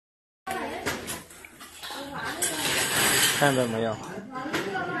看到没有？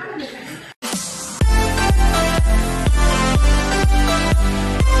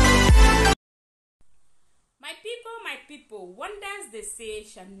 My people, wonders they say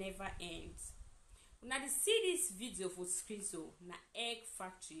shall never end. Una dey see this video for screen so na egg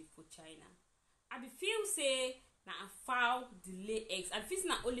factory for China. I be feel say na a fowl dey lay eggs. I feel say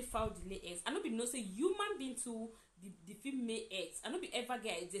na only fowl dey lay eggs. I no be know say human being too the fit make eggs. I no be ever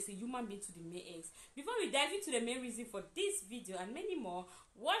get there's a human being to the make eggs. Before we dive into the main reason for this video and many more,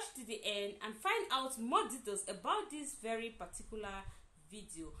 watch to the end and find out more details about this very particular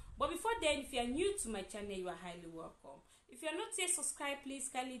video. But before then, if you are new to my channel, you are highly welcome. If you are not yet subscribed, please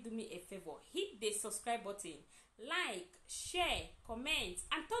kindly do me a favor, hit the subscribe button, like, share, comment,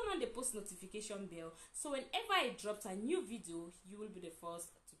 and turn on the post notification bell so whenever I drop a new video, you will be the first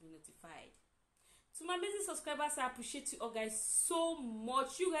to be notified. To my amazing subscribers, I appreciate you all guys so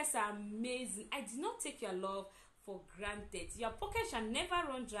much. You guys are amazing. I did not take your love for granted. Your pocket shall never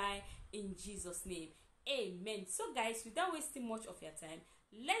run dry in Jesus' name. Amen. So guys, without wasting much of your time,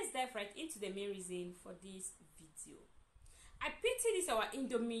 let's dive right into the main reason for this video. I pity this our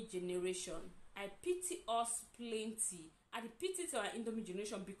Indomie generation. I pity us plenty. I pity to our Indomie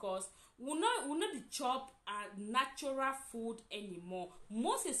generation because we not the chop natural food anymore.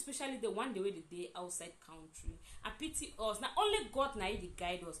 Most especially the one the way they outside country. I pity us. Not only God na the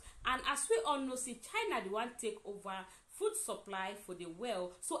guide us. And as we all know, say China the one take over food supply for the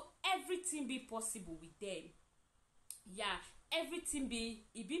world, so everything be possible with them. Yeah, everything be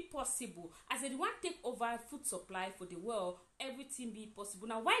possible as they want take over food supply for the world. Everything be possible.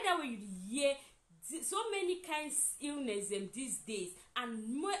 Now why that way you hear so many kinds illness them these days, and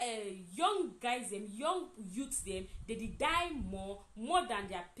more young guys them, young youths them, they die more than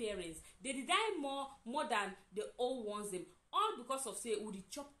their parents. They die more than the old ones them, all because of say we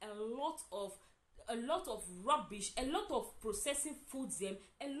chop a lot of rubbish, a lot of processing foods them,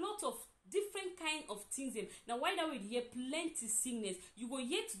 a lot of different kind of things them. Now why that we hear plenty sickness? You go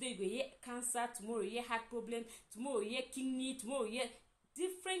hear today, you go hear cancer, tomorrow you hear heart problem, tomorrow you hear kidney, tomorrow you hear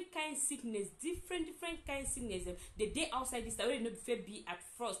different kind sickness, different kind sickness them. The day outside this, I already know before be at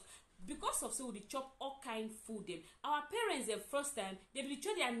first. Because of so they chop all kind food them. Our parents the first time they will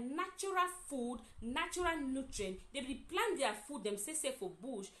chop their natural food, natural nutrient. They will plant their food them say for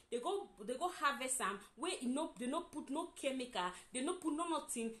bush. They go harvest some where they no put no chemical, they no put no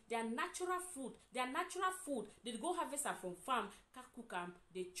nothing. Their natural food, they go harvest them from farm, cook them,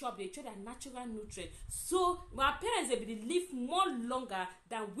 they chop their natural nutrient. So our parents they will live more longer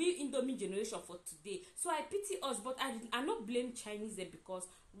than we Indomie generation for today. So I pity us, but I not blame Chinese there because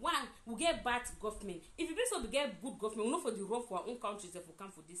one, we get bad government. If you so we get good government, we know for the run for our own countries that will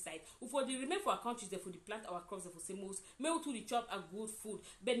come for this side. We for the remain for our countries that for the plant our crops that for say most to the chop a good food.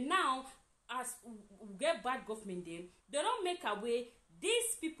 But now as we get bad government then they don't make a way.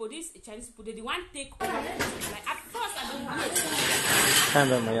 These people, these Chinese people, they want to take over. Like at first I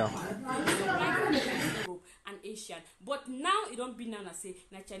don't Europe and Asian, but now it don't be now I say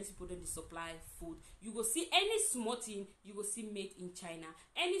na Chinese people don't supply food. You go see any small thing you go see made in China.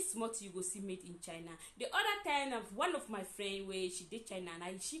 Any small thing you go see made in China. The other time of one of my friend where she did China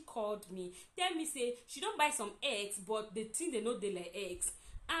and she called me, tell me say she don't buy some eggs, but the thing they know they like eggs.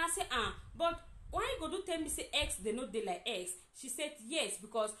 And I say but why you go do tell me say eggs they know they like eggs? She said yes,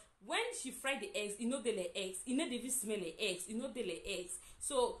 because when she fried the eggs, you know they like eggs. You know they even smell like eggs. You know they like eggs.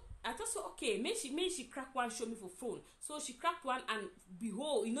 So I thought so okay, maybe she crack one, show me for phone. So she cracked one and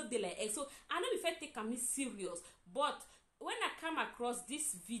behold, you know they like eggs. So I know if I take me serious, but when I come across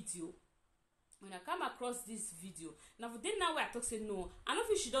this video, now for then now where I talk say no, I know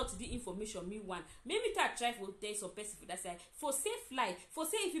if she don't the information me one. Maybe I try for tell some person for that side. For safe life, for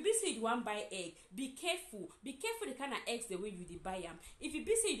say if you be say you want buy egg, be careful the kind of eggs the way you buy them. If you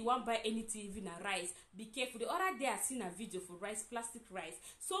be say you want buy anything, even a rice, be careful. The other day I seen a video for rice, plastic rice.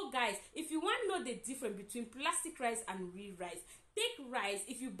 So guys, if you want to know the difference between plastic rice and real rice, take rice.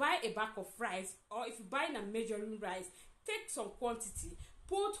 If you buy a bag of rice or if you buy a measuring rice, take some quantity.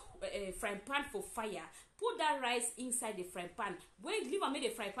 Put a frying pan for fire. Put that rice inside the frying pan. When you leave and make the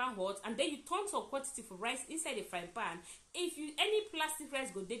frying pan hot, and then you turn some quantity for rice inside the frying pan. If you any plastic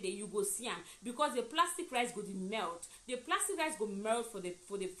rice go there, you go see them because the plastic rice go melt. The plastic rice go melt for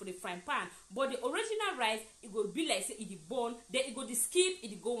the frying pan, but the original rice it go be like say it burn. Then it go skip,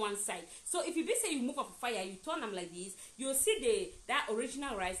 it go one side. So if you be say you move up fire, you turn them like this, you'll see that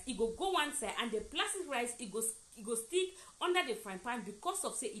original rice it go one side, and the plastic rice it e go stick under the frying pan because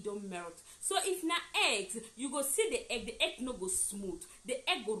of say e don melt. So if na eggs, you go see the egg no go smooth, the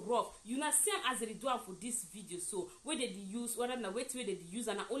egg go rough. You na see am as they do am for this video. So wey they use, whether na wait wey they use,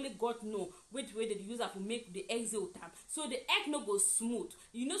 and na only God know wait wey they use am to make the eggs out am. So the egg no go smooth.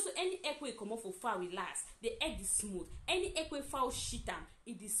 You know, so any egg wey come out for fowl will last. The egg is smooth. Any egg wey fowl shit am,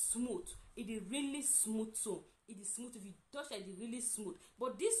 it is smooth. It is really smooth. So it is smooth. If you touch it, it is really smooth.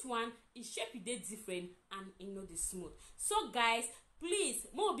 But this one, its shape is different and it no dey smooth. So guys, please,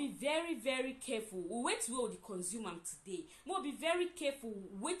 more be very, very careful. We wait till we consume them today. More be very careful.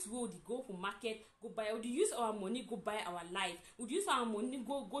 Wait till we go for market, go buy. We use our money, go buy our life. We use our money,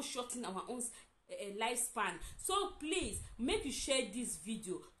 go shorten our own lifespan. So please, make you share this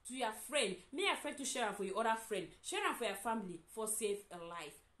video to your friend. Make your friend to share it for your other friend. Share it for your family for save a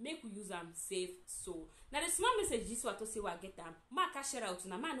life. Make we use them save soul. Now the small message this what to say what get them. Ma can share out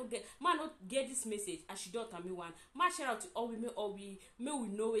now. Man not get this message. I should not tell me one. Ma share out to all we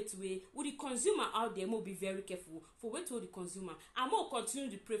know it way. With the consumer out there, more be very careful for wait to the consumer. And more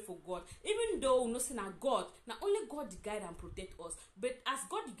continue to pray for God. Even though we know say na God, not only God the guide and protect us, but as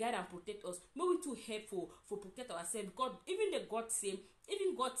God the guide and protect us, more we too helpful for protect ourselves. God, even the God say,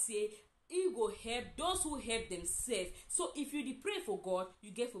 He go help those who help themselves. So if you pray for God,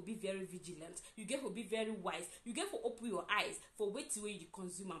 you get to be very vigilant. You get to be very wise. You get to open your eyes for wait where you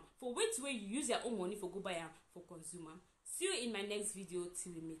consume them. For wait where you use your own money for go buy them for consumer. See you in my next video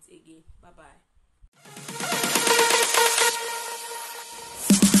till we meet again. Bye bye.